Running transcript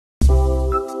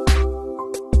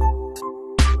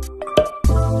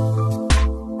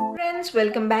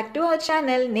Welcome back to our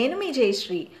channel. నేను మీ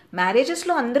జయశ్రీ.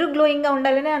 మ్యారేజెస్లో అందరూ గ్లోయింగ్గా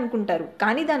ఉండాలని అనుకుంటారు,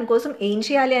 కానీ దానికోసం ఏం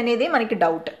చేయాలి అనేదే మనకి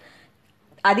డౌట్.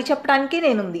 అది చెప్పడానికే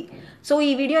నేనుంది. సో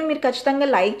ఈ వీడియోని మీరు ఖచ్చితంగా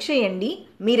లైక్ చేయండి.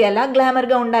 మీరు ఎలా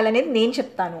గ్లామర్గా ఉండాలనేది నేను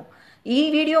చెప్తాను. ఈ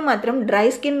వీడియో మాత్రం డ్రై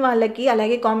స్కిన్ వాళ్ళకి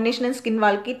అలాగే కాంబినేషన్ స్కిన్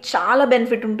వాళ్ళకి చాలా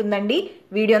బెనిఫిట్ ఉంటుందండి.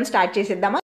 వీడియోని స్టార్ట్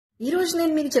చేసేద్దామా? ఈ రోజు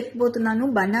నేను మీకు చెప్పబోతున్నాను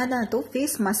బనానాతో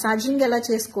ఫేస్ మసాజింగ్ ఎలా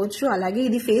చేసుకోవచ్చు, అలాగే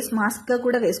ఇది ఫేస్ మాస్క్ గా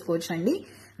కూడా వేసుకోవచ్చు అండి.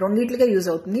 రెండిట్లుగా యూజ్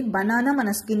అవుతుంది. బనానా మన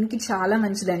స్కిన్ కి చాలా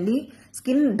మంచిదండి.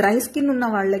 డ్రై స్కిన్ ఉన్న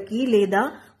వాళ్ళకి లేదా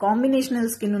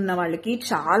కాంబినేషనల్ స్కిన్ ఉన్న వాళ్ళకి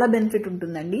చాలా బెనిఫిట్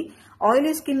ఉంటుందండి.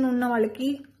 ఆయిలీ స్కిన్ ఉన్న వాళ్ళకి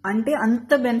అంటే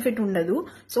అంత బెనిఫిట్ ఉండదు.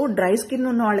 సో డ్రై స్కిన్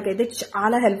ఉన్న వాళ్ళకైతే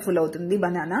చాలా హెల్ప్ఫుల్ అవుతుంది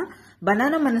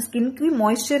బనానా మన స్కిన్ కి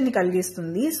మాయిశ్చర్ ని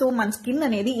కలిగిస్తుంది. సో మన స్కిన్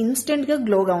అనేది ఇన్స్టెంట్ గా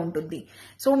గ్లోగా ఉంటుంది.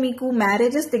 సో మీకు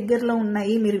మ్యారేజెస్ దగ్గరలో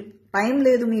ఉన్నాయి, మీరు టైం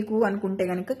లేదు మీకు అనుకుంటే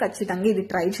కనుక ఖచ్చితంగా ఇది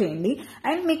ట్రై చేయండి.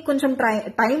 అండ్ మీకు కొంచెం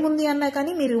టైం ఉంది అన్నా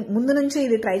కానీ మీరు ముందు నుంచే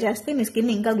ఇది ట్రై చేస్తే మీ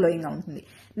స్కిన్ ఇంకా గ్లోయింగ్ గా ఉంటుంది.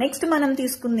 నెక్స్ట్ మనం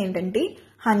తీసుకుంది ఏంటంటే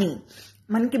హనీ.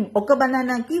 మనకి ఒక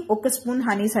బనానాకి 1 స్పూన్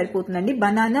హనీ సరిపోతుందండి.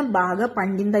 బనానా బాగా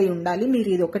పండిందై ఉండాలి. మీరు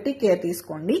ఇది ఒకటి కేర్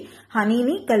తీసుకోండి.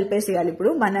 హనీని కలిపేసేయాలి.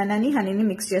 ఇప్పుడు బనానాని హనీని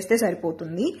మిక్స్ చేస్తే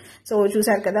సరిపోతుంది. సో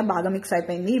చూసారు కదా, బాగా మిక్స్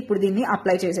అయిపోయింది. ఇప్పుడు దీన్ని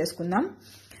అప్లై చేసేసుకుందాం.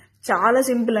 చాలా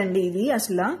సింపుల్ అండి ఇది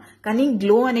అసలు, కానీ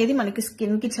గ్లో అనేది మనకి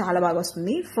స్కిన్ కి చాలా బాగా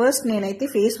వస్తుంది. ఫస్ట్ నేనైతే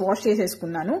ఫేస్ వాష్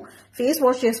చేసేసుకున్నాను. ఫేస్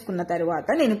వాష్ చేసుకున్న తర్వాత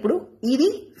నేను ఇప్పుడు ఇది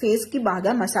ఫేస్ కి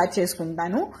బాగా మసాజ్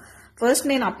చేసుకుంటాను. ఫస్ట్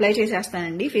నేను అప్లై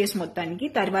చేసేస్తానండి ఫేస్ మొత్తానికి,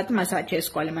 తర్వాత మసాజ్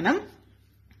చేసుకోవాలి.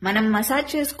 మనం మసాజ్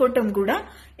చేసుకోవటం కూడా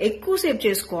ఎక్కువసేపు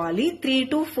చేసుకోవాలి. 3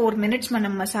 to 4 minutes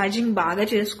మనం మసాజింగ్ బాగా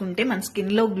చేసుకుంటే మన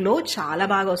స్కిన్ లో గ్లో చాలా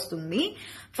బాగా వస్తుంది.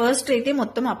 ఫస్ట్ అయితే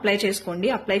మొత్తం అప్లై చేసుకోండి.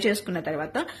 అప్లై చేసుకున్న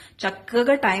తర్వాత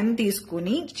చక్కగా టైం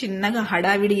తీసుకుని చిన్నగా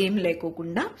హడావిడి ఏం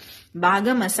లేకోకుండా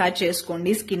బాగా మసాజ్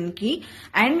చేసుకోండి స్కిన్ కి.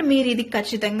 అండ్ మీరు ఇది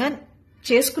ఖచ్చితంగా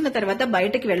చేసుకున్న తర్వాత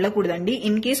బయటకి వెళ్ళకూడదండి.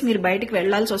 ఇన్ కేస్ మీరు బయటకి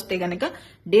వెళ్లాల్సి వస్తే గనక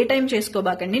డే టైం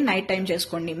చేసుకోబాకండి, నైట్ టైం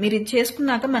చేసుకోండి. మీరు ఇది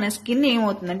చేసుకున్నాక మన స్కిన్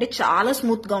ఏమవుతుందంటే చాలా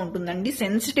స్మూత్ గా ఉంటుందండి,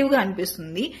 సెన్సిటివ్ గా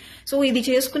అనిపిస్తుంది. సో ఇది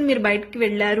చేసుకుని మీరు బయటకి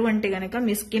వెళ్లారు అంటే గనక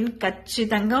మీ స్కిన్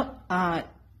ఖచ్చితంగా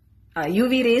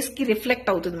యూవీ రేస్ కి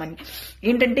రిఫ్లెక్ట్ అవుతుంది, మనకి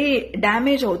ఏంటంటే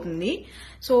డ్యామేజ్ అవుతుంది.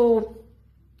 సో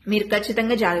మీరు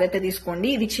ఖచ్చితంగా జాగ్రత్త తీసుకోండి.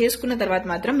 ఇది చేసుకున్న తర్వాత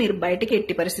మాత్రం మీరు బయటకి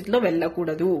ఎట్టి పరిస్థితిలో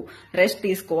వెళ్ళకూడదు, రెస్ట్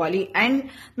తీసుకోవాలి. అండ్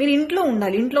మీరు ఇంట్లో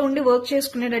ఉండాలి. ఇంట్లో ఉండి వర్క్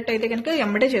చేసుకునేటట్టయితే కనుక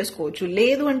ఎమ్మటే చేసుకోవచ్చు,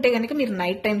 లేదు అంటే కనుక మీరు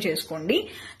నైట్ టైం చేసుకోండి.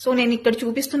 సో నేను ఇక్కడ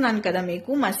చూపిస్తున్నాను కదా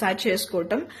మీకు మసాజ్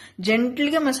చేసుకోవటం.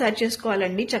 జెంటిల్ గా మసాజ్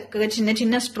చేసుకోవాలండి. చక్కగా చిన్న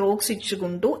చిన్న స్ట్రోక్స్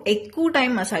ఇచ్చుకుంటూ ఎక్కువ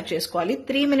టైం మసాజ్ చేసుకోవాలి.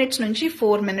 3 minutes నుంచి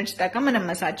 4 minutes దాకా మనం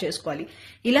మసాజ్ చేసుకోవాలి.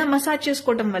 ఇలా మసాజ్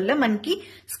చేసుకోవటం వల్ల మనకి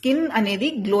స్కిన్ అనేది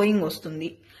గ్లోయింగ్ వస్తుంది.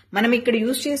 మనం ఇక్కడ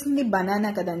యూజ్ చేసింది బనానా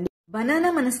కదండి. బనానా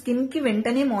మన స్కిన్ కి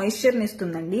వెంటనే మాయిశ్చర్ ని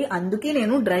ఇస్తుందండి. అందుకే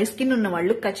నేను డ్రై స్కిన్ ఉన్న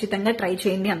వాళ్ళు ఖచ్చితంగా ట్రై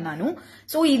చేయండి అన్నాను.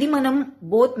 సో ఇది మనం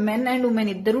బోత్ మెన్ అండ్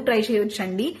ఉమెన్ ఇద్దరు ట్రై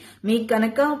చేయొచ్చండి. మీకు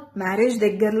కనుక మ్యారేజ్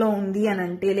దగ్గరలో ఉంది అని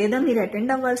అంటే, లేదా మీరు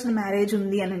అటెండ్ అవ్వాల్సిన మ్యారేజ్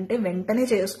ఉంది అని అంటే వెంటనే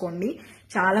చేసుకోండి.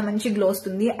 చాలా మంచి గ్లో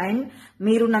వస్తుంది. అండ్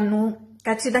మీరు నన్ను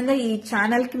ఖచ్చితంగా ఈ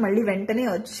ఛానల్ కి మళ్ళీ వెంటనే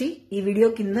వచ్చి ఈ వీడియో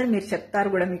కింద మీరు చెప్తారు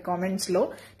కూడా మీ కామెంట్స్ లో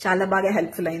చాలా బాగా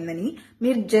హెల్ప్ఫుల్ అయిందని.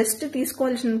 మీరు జస్ట్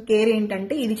తీసుకోవాల్సిన కేర్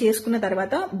ఏంటంటే ఇది చేసుకున్న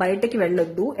తర్వాత బయటకి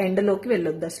వెళ్ళొద్దు, ఎండలోకి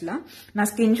వెళ్ళొద్దు. అసలు నా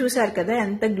స్కిన్ చూసారు కదా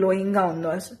ఎంత గ్లోయింగ్ గా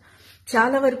ఉందో, అసలు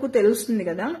చాలా వరకు తెలుస్తుంది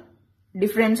కదా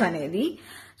డిఫరెన్స్ అనేది.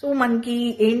 సో మనకి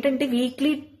ఏంటంటే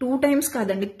వీక్లీ 2 times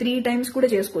కాదండి, 3 times కూడా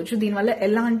చేసుకోవచ్చు. దీనివల్ల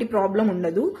ఎలాంటి ప్రాబ్లం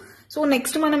ఉండదు. సో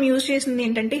నెక్స్ట్ మనం యూజ్ చేసింది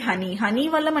ఏంటంటే హనీ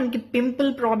వల్ల మనకి పింపుల్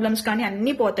ప్రాబ్లమ్స్ కానీ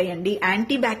అన్ని పోతాయండి.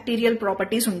 యాంటీ బ్యాక్టీరియల్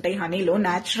ప్రాపర్టీస్ ఉంటాయి హనీలో,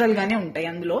 న్యాచురల్ గానే ఉంటాయి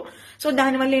అందులో. సో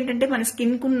దానివల్ల ఏంటంటే మన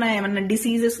స్కిన్ కున్న ఏమన్నా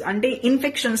డిసీజెస్ అంటే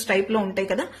ఇన్ఫెక్షన్స్ టైప్ లో ఉంటాయి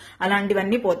కదా,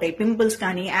 అలాంటివన్నీ పోతాయి. పింపుల్స్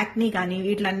కానీ యాక్నీ కానీ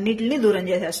వీటిలన్నిటిని దూరం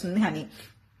చేసేస్తుంది హనీ.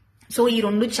 సో ఈ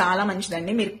 2 చాలా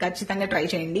మంచిదండి, మీరు ఖచ్చితంగా ట్రై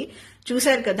చేయండి.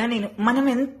 చూసారు కదా మనం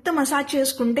ఎంత మసాజ్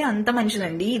చేసుకుంటే అంత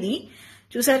మంచిదండి. ఇది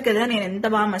చూసారు కదా నేను ఎంత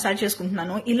బాగా మసాజ్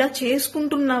చేసుకుంటున్నాను. ఇలా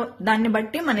చేసుకుంటున్న దాన్ని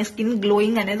బట్టి మన స్కిన్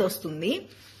గ్లోయింగ్ అనేది వస్తుంది.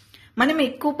 మనం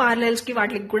ఎక్కువ పార్లర్స్ కి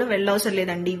వాటికి కూడా వెళ్ళవసరం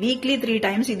లేదండి. వీక్లీ 3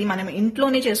 times ఇది మనం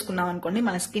ఇంట్లోనే చేసుకున్నాం అనుకోండి,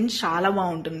 మన స్కిన్ చాలా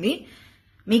బాగుంటుంది.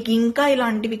 మీకు ఇంకా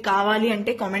ఇలాంటివి కావాలి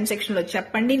అంటే కామెంట్ సెక్షన్ లో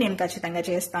చెప్పండి, నేను ఖచ్చితంగా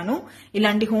చేస్తాను.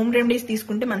 ఇలాంటి హోమ్ రెమెడీస్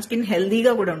తీసుకుంటే మన స్కిన్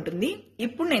హెల్దీగా కూడా ఉంటుంది.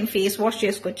 ఇప్పుడు నేను face wash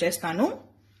చేసుకొచ్చేస్తాను.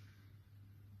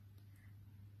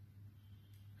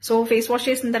 So face wash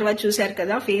చేసిన తర్వాత చూసారు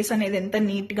కదా ఫేస్ అనేది ఎంత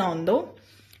నీట్ గా ఉందో,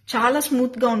 చాలా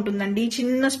స్మూత్ గా ఉంటుందండి.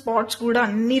 చిన్న స్పాట్స్ కూడా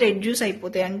అన్ని రెడ్యూస్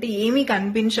అయిపోతాయి, అంటే ఏమీ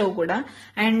కనిపించవు కూడా.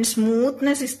 అండ్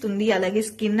స్మూత్నెస్ ఇస్తుంది, అలాగే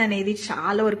స్కిన్ అనేది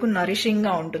చాలా వరకు నరిషింగ్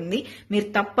గా ఉంటుంది. మీరు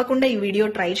తప్పకుండా ఈ వీడియో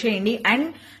ట్రై చేయండి. అండ్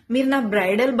మీరు నా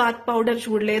బ్రైడల్ బాత్ పౌడర్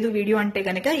చూడలేదు వీడియో అంటే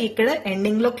కనుక ఇక్కడ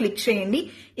ఎండింగ్ లో క్లిక్ చేయండి.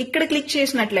 ఇక్కడ క్లిక్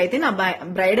చేసినట్లయితే నా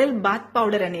బ్రైడల్ బాత్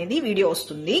పౌడర్ అనేది వీడియో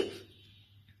వస్తుంది.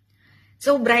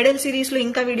 సో బ్రైడల్ సిరీస్ లో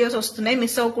ఇంకా వీడియోస్ వస్తున్నాయి,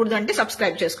 మిస్ అవ్వకూడదు అంటే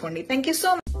సబ్స్క్రైబ్ చేసుకోండి. Thank you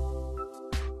so much.